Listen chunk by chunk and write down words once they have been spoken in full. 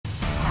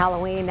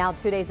Halloween now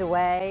 2 days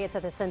away. It's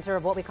at the center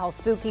of what we call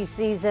spooky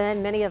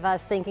season. Many of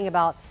us thinking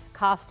about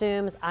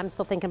costumes. I'm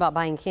still thinking about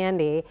buying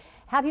candy.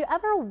 Have you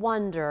ever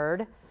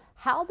wondered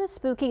how the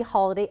spooky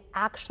holiday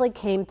actually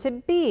came to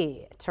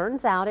be? It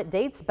turns out it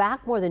dates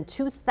back more than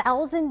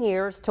 2,000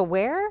 years to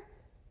where?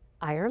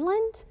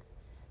 Ireland?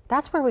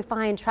 That's where we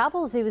find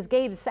Travel Zoo's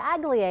Gabe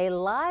Saglier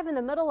live in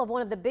the middle of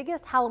one of the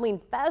biggest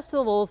Halloween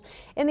festivals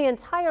in the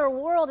entire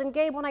world. And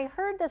Gabe, when I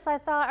heard this, I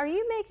thought, are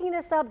you making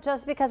this up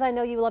just because I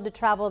know you love to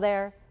travel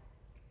there?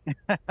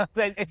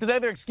 It's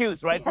another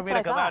excuse, right, for That's me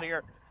what to I come out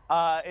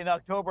thought. here in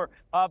October.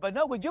 But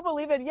no, would you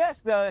believe it?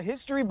 Yes, the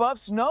history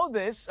buffs know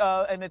this,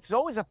 and it's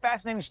always a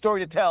fascinating story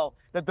to tell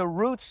that the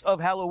roots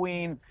of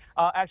Halloween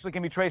actually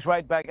can be traced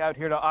right back out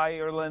here to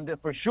Ireland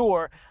for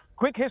sure.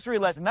 Quick history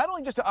lesson, not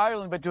only just to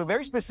Ireland, but to a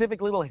very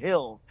specific little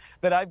hill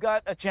that I've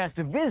got a chance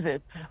to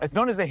visit. It's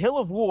known as the Hill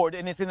of Ward,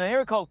 and it's in an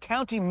area called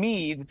County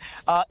Meath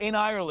in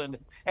Ireland.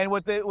 And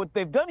what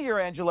they've done here,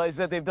 Angela, is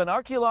that they've done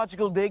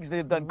archaeological digs,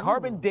 they've done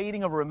carbon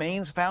dating of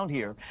remains found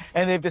here,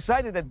 and they've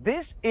decided that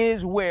this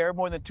is where,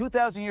 more than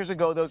 2,000 years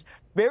ago, those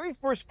very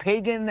first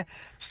pagan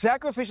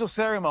sacrificial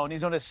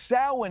ceremonies, known as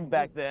Samhain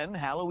back then,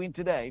 Halloween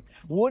today,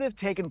 would have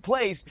taken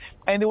place.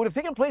 And they would have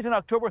taken place on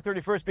October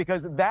 31st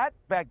because that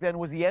back then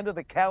was the end of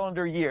the calendar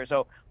year.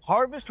 So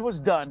harvest was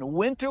done,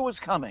 winter was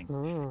coming,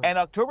 and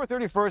October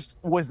 31st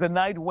was the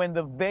night when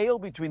the veil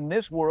between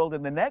this world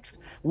and the next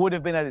would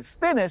have been at its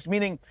thinnest,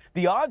 meaning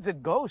the odds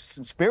that ghosts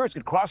and spirits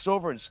could cross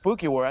over and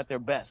spook you were at their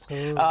best.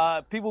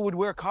 People would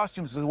wear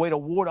costumes as a way to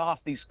ward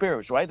off these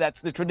spirits, right?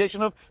 That's the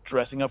tradition of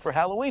dressing up for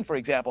Halloween, for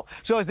example.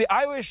 So as the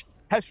Irish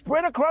have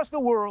spread across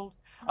the world,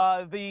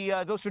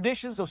 those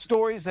traditions, those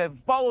stories have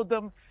followed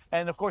them.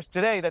 And of course,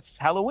 today, that's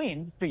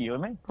Halloween to you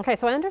and me. Okay,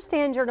 so I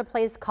understand you're in a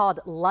place called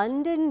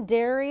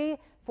Londonderry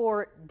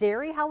for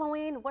Derry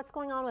Halloween. What's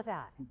going on with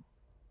that?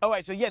 All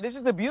right, so yeah, this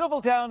is the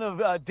beautiful town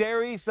of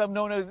Derry, some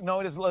known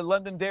as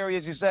Londonderry,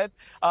 as you said,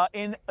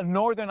 in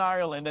Northern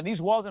Ireland. And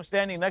these walls I'm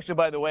standing next to,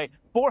 by the way,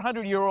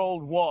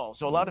 400-year-old walls,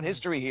 so a lot of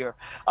history here.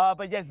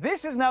 But yes,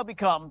 this has now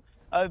become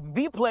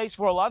the place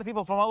for a lot of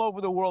people from all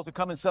over the world to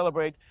come and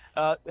celebrate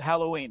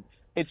Halloween.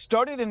 It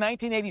started in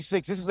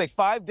 1986. This is a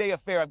 5-day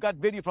affair. I've got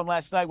video from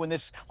last night when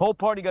this whole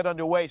party got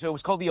underway. So it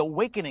was called the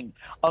Awakening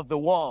of the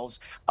Walls.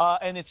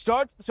 And it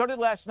started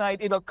last night.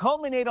 It'll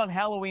culminate on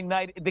Halloween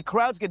night. The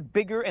crowds get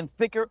bigger and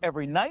thicker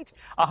every night.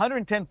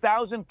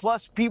 110,000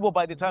 plus people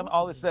by the time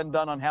all is said and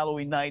done on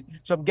Halloween night.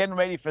 So I'm getting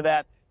ready for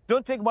that.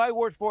 Don't take my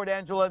word for it,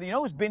 Angela. You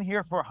know who's been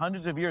here for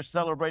hundreds of years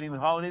celebrating the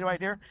holiday right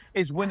here?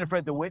 Is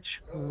Winifred the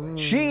Witch.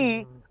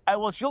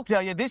 She'll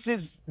tell you this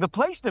is the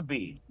place to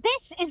be.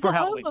 This is for the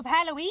Halloween. home of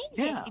Halloween.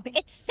 Yeah.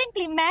 It's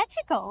simply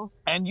magical.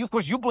 And you, of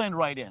course, you blend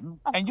right in.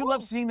 Of And you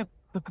love course. seeing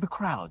the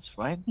crowds,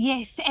 right?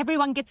 Yes,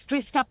 everyone gets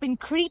dressed up in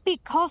creepy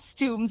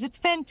costumes. It's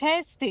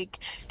fantastic.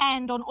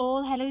 And on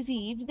All Hallows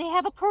Eve, they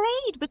have a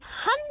parade with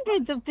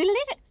hundreds of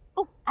delightful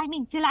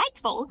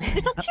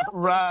little children.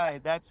 Right,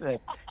 that's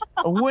it.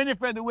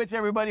 Winifred the Witch,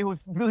 everybody,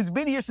 who's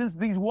been here since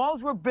these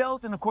walls were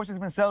built, and of course has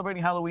been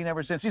celebrating Halloween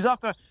ever since. She's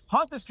off to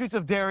haunt the streets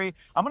of Derry.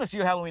 I'm going to see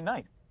her Halloween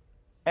night.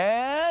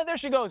 And there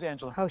she goes,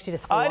 Angela. Oh, she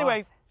just flew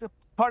Anyway, off. it's a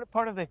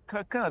part of the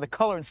kind of the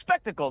color and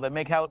spectacle that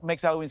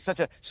makes Halloween such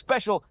a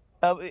special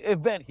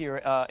event here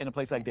in a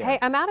place like Derry. Hey,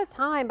 I'm out of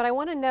time, but I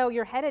want to know,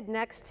 you're headed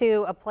next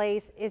to a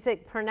place. Is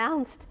it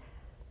pronounced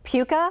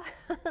Puka?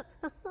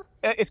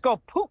 It's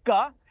called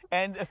Puka.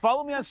 And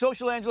follow me on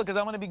social, Angela, because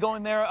I'm going to be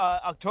going there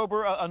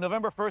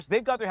November 1st.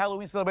 They've got their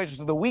Halloween celebrations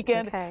for the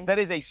weekend. Okay. That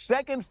is a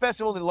second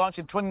festival that launched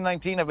in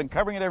 2019. I've been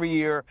covering it every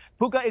year.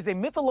 Puka is a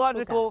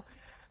mythological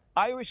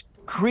Irish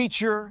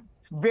creature,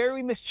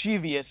 very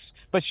mischievous,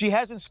 but she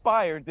has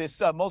inspired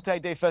this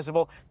multi-day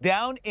festival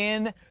down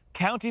in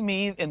County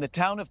Meath in the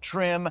town of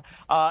Trim,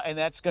 and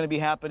that's going to be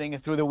happening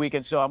through the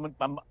weekend. So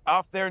I'm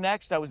off there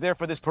next. I was there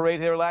for this parade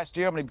here last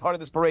year. I'm going to be part of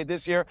this parade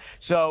this year.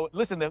 So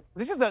listen,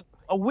 this is a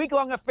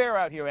week-long affair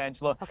out here,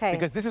 Angela, Okay.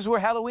 because this is where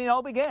Halloween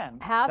all began.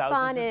 Have thousands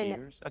fun of in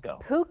years ago.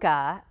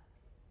 Puka,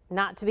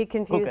 not to be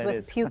confused Puka it with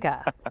is.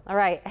 Puka. All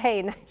right.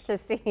 Hey, nice to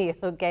see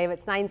you, Gabe.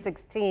 It's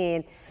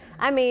 9:16.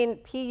 I mean,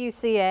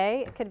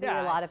 Puca, it could be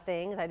a lot of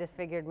things. I just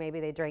figured maybe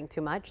they drank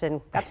too much and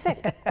got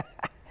sick.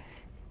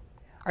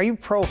 Are you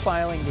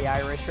profiling the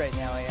Irish right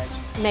now, Ange?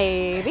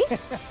 Maybe.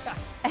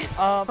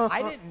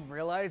 I didn't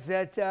realize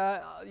that,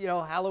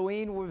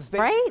 Halloween was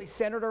basically Right.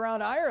 centered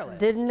around Ireland.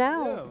 Didn't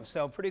know.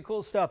 So pretty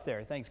cool stuff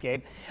there. Thanks,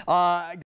 Gabe.